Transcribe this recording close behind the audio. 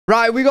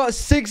Right, we got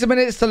 6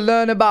 minutes to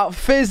learn about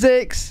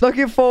physics.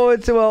 Looking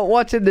forward to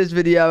watching this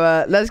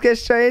video. Let's get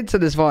straight into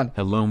this one.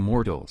 Hello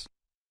mortals.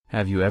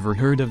 Have you ever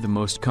heard of the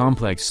most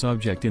complex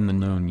subject in the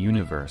known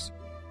universe?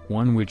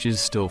 One which is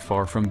still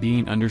far from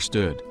being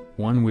understood.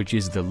 One which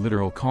is the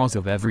literal cause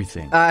of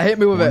everything. Hit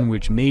me with it. One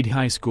which made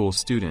high school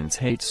students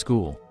hate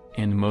school.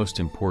 And most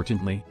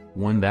importantly,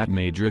 one that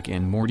made Rick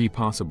and Morty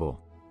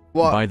possible.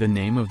 What? By the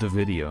name of the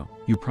video,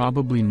 you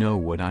probably know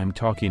what I'm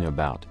talking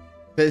about.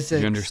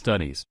 Physics. Gender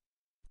studies.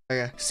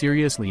 Okay.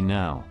 Seriously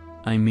now,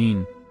 I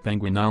mean,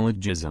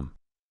 penguinologism.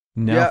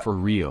 Now Yeah. for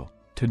real,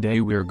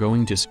 today we're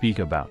going to speak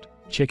about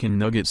chicken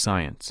nugget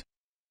science.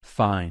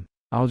 Fine,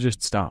 I'll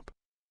just stop.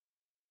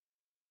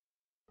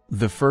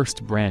 The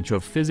first branch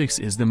of physics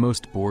is the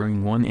most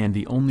boring one and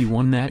the only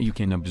one that you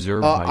can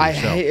observe by I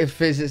yourself. hated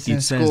physics in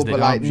It says school, that but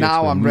like objects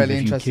now will I'm move really if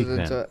you interested kick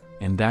into them, it.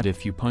 and that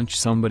if you punch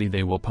somebody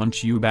they will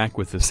punch you back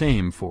with the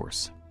same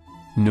force.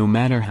 No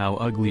matter how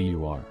ugly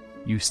you are,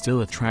 you still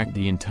attract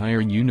the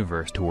entire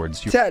universe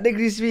towards you.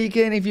 Technically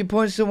speaking, if you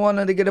punch someone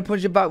and they're going to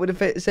punch you back with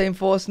the same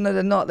force, no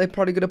they're not, they're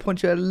probably going to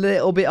punch you a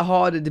little bit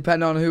harder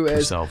depending on who it is.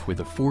 Yourself with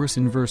a force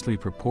inversely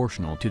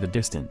proportional to the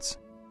distance.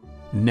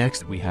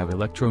 Next we have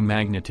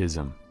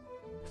electromagnetism.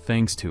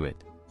 Thanks to it,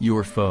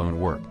 your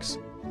phone works.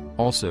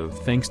 Also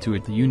thanks to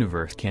it the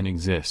universe can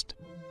exist.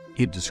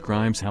 It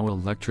describes how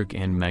electric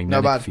and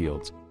magnetic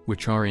fields,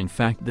 which are in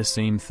fact the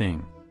same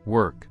thing,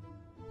 work.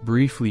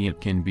 Briefly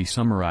it can be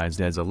summarized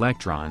as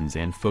electrons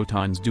and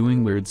photons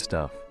doing weird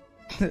stuff.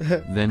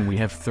 Then we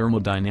have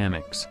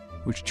thermodynamics,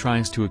 which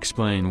tries to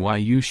explain why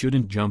you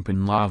shouldn't jump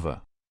in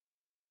lava.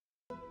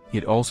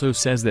 It also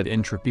says that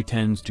entropy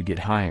tends to get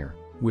higher,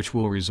 which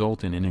will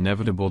result in an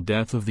inevitable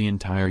death of the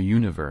entire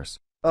universe,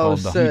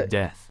 called the heat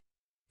death.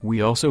 We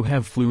also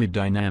have fluid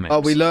dynamics,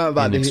 we learned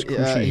about an the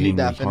excruciatingly heat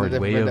death in a hard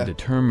different way of video.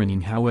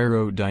 determining how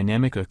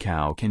aerodynamic a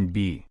cow can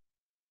be.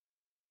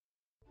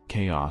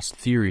 Chaos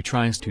theory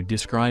tries to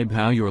describe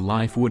how your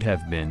life would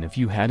have been if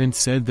you hadn't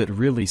said that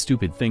really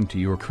stupid thing to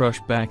your crush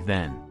back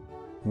then.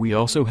 We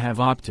also have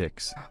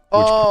optics.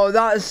 Oh,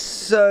 that's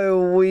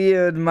so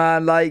weird,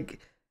 man. Like,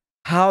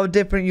 how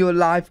different your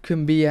life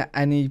can be at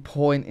any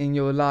point in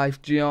your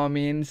life. Do you know what I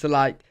mean? So,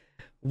 like,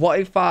 what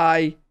if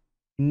I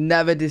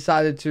never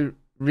decided to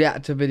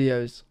react to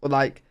videos? Or,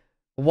 like,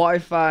 what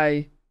if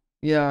I,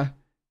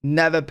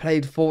 never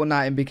played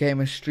Fortnite and became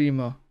a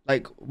streamer?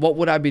 Like, what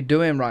would I be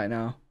doing right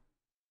now?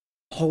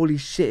 Holy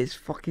shit, it's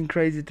fucking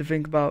crazy to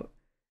think about.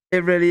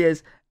 It really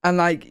is. And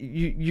like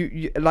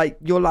you like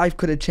your life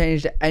could have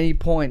changed at any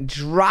point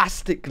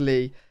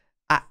drastically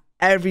at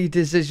every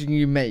decision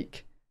you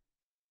make.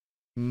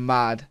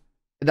 Mad.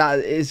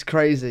 That is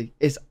crazy.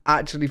 It's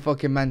actually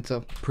fucking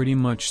mental. Pretty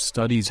much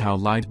studies how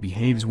light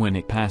behaves when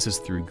it passes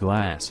through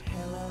glass.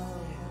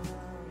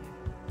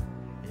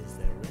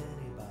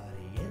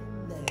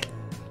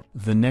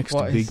 The next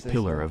big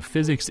pillar of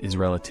physics is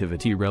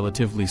relativity.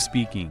 Relatively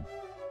speaking,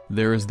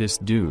 there is this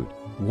dude,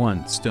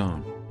 one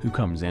stone, who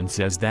comes and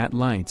says that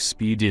light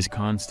speed is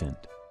constant.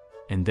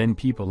 And then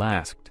people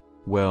asked,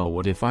 well,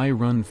 what if I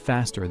run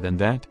faster than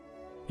that?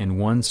 And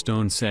one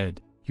stone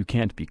said, you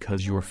can't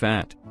because you're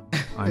fat.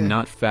 I'm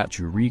not fat,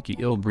 you reeky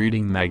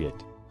ill-breeding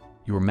maggot.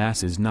 Your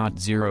mass is not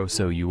zero,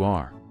 so you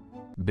are.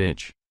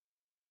 Bitch.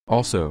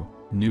 Also,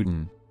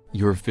 Newton,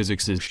 your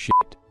physics is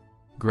shit.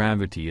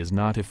 Gravity is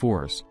not a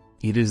force,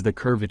 it is the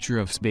curvature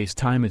of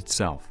space-time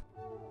itself.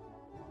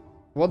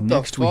 What the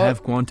Next we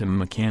have quantum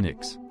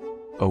mechanics.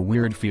 A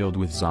weird field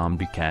with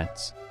zombie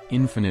cats,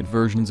 infinite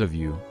versions of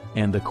you,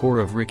 and the core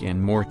of Rick and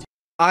Morty.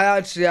 I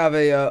actually have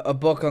a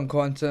book on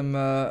quantum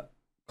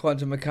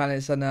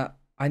mechanics, and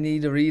I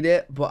need to read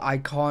it, but I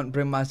can't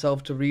bring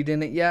myself to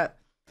reading it yet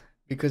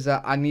because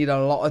I need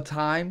a lot of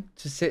time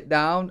to sit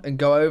down and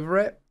go over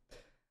it.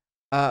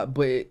 But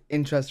it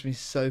interests me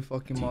so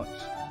fucking much.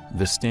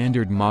 The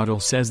standard model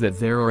says that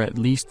there are at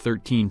least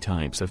 13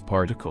 types of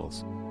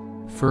particles.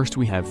 First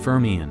we have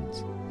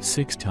fermions,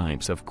 6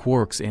 types of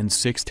quarks and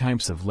 6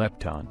 types of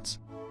leptons.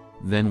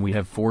 Then we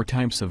have 4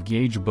 types of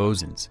gauge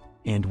bosons,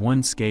 and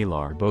 1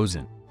 scalar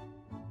boson.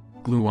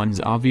 Gluons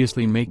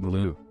obviously make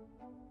glue.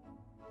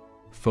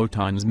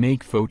 Photons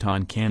make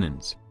photon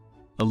cannons.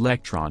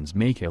 Electrons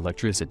make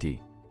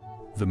electricity.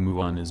 The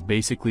muon is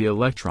basically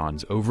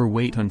electrons'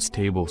 overweight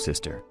unstable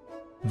sister.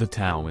 The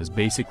tau is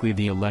basically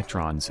the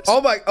electrons'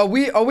 Oh my, are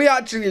we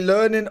actually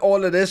learning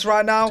all of this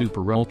right now?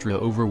 super ultra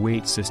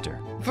overweight sister.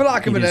 For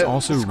like a minute. It is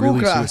also School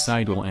really class.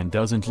 suicidal and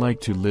doesn't like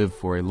to live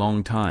for a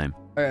long time.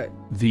 Okay.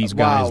 These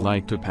guys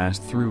like to pass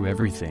through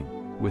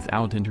everything,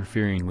 without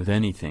interfering with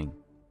anything.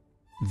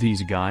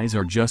 These guys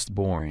are just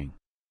boring.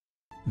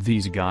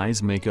 These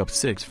guys make up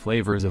 6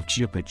 flavors of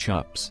Chupa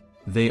Chups.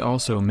 They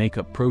also make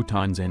up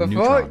protons and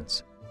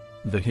neutrons.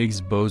 The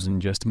Higgs boson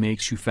just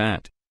makes you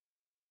fat.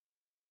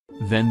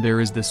 Then there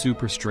is the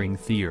superstring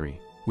theory,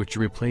 which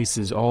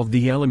replaces all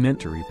the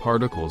elementary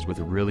particles with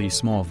really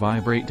small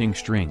vibrating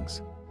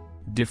strings.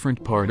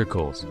 Different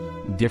particles,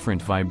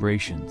 different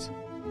vibrations.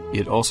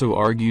 It also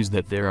argues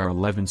that there are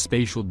 11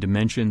 spatial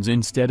dimensions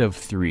instead of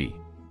 3.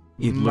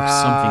 It looks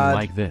something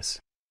like this.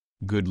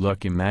 Good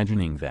luck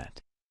imagining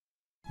that.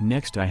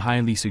 Next, I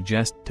highly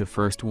suggest to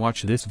first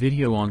watch this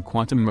video on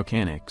quantum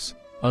mechanics,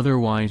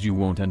 otherwise you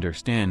won't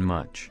understand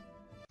much.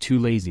 Too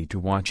lazy to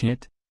watch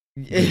it?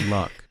 Good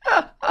luck.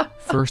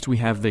 First we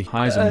have the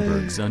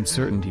Heisenberg's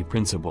uncertainty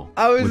principle.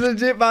 I was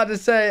legit about to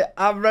say,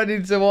 I'm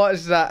ready to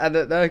watch that, and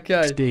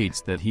okay.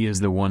 States that he is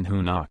the one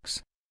who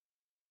knocks.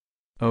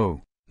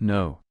 Oh,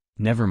 no,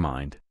 never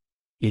mind.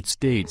 It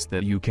states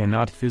that you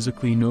cannot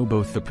physically know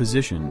both the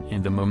position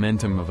and the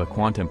momentum of a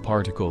quantum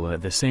particle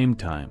at the same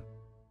time.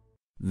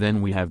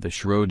 Then we have the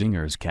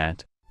Schrödinger's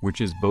cat,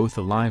 which is both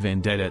alive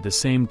and dead at the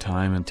same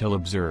time until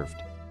observed.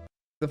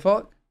 The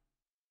fuck?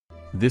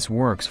 This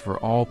works for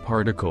all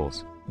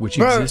particles, which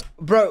exist.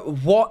 Bro,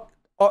 what?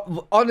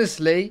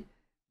 Honestly,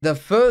 the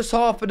first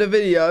half of the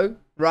video,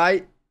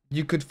 right?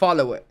 You could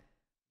follow it.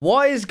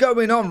 What is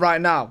going on right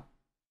now?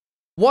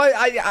 Why?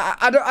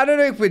 I don't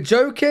know if we're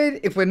joking,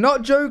 if we're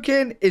not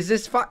joking. Is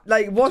this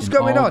like what's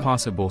going on? All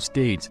possible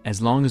states,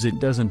 as long as it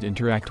doesn't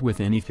interact with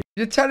anything.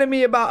 You're telling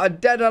me about a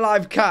dead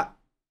alive cat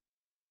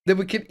that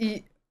we can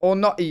eat or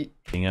not eat?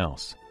 Anything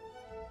else?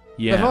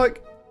 Yeah.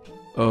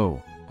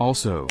 Oh,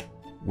 also,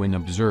 when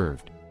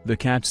observed, the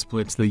cat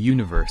splits the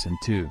universe in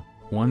two,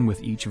 one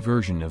with each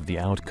version of the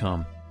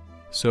outcome.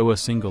 So a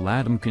single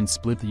atom can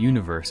split the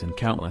universe in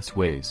countless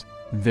ways,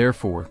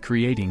 therefore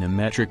creating a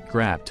metric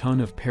crap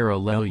ton of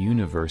parallel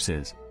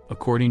universes,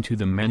 according to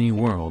the many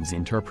worlds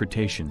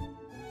interpretation.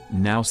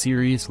 Now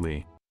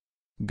seriously,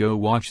 go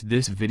watch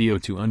this video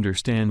to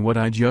understand what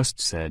I just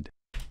said.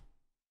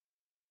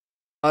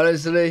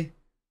 Honestly,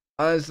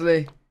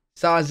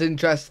 sounds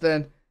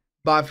interesting,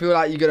 but I feel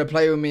like you're gonna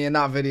play with me in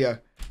that video,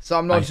 so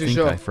I'm not too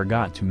sure. I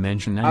forgot to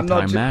mention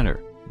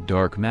antimatter,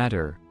 dark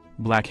matter,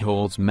 black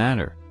holes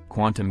matter,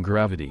 quantum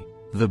gravity,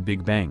 the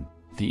Big Bang,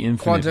 the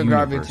infinite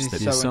universe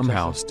that is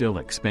somehow still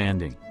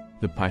expanding,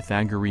 the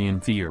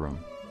Pythagorean theorem.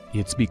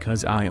 It's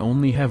because I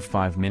only have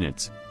 5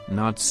 minutes,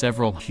 not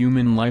several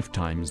human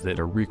lifetimes that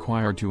are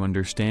required to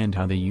understand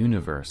how the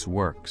universe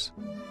works.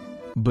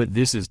 But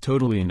this is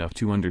totally enough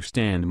to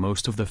understand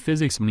most of the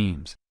physics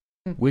memes,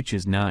 which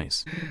is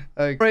nice.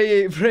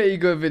 Pretty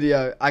good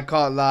video, I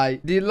can't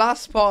lie. The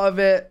last part of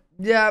it,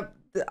 yeah,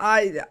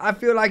 I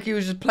feel like he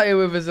was just playing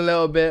with us a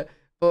little bit,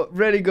 but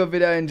really good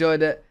video, I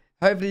enjoyed it.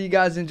 Hopefully you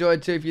guys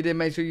enjoyed too. If you did,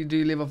 make sure you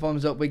do leave a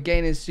thumbs up. We're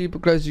getting super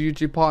close to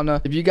YouTube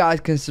partner. If you guys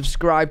can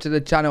subscribe to the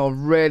channel, it'll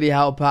really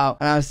help out.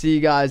 And I'll see you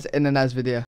guys in the next video.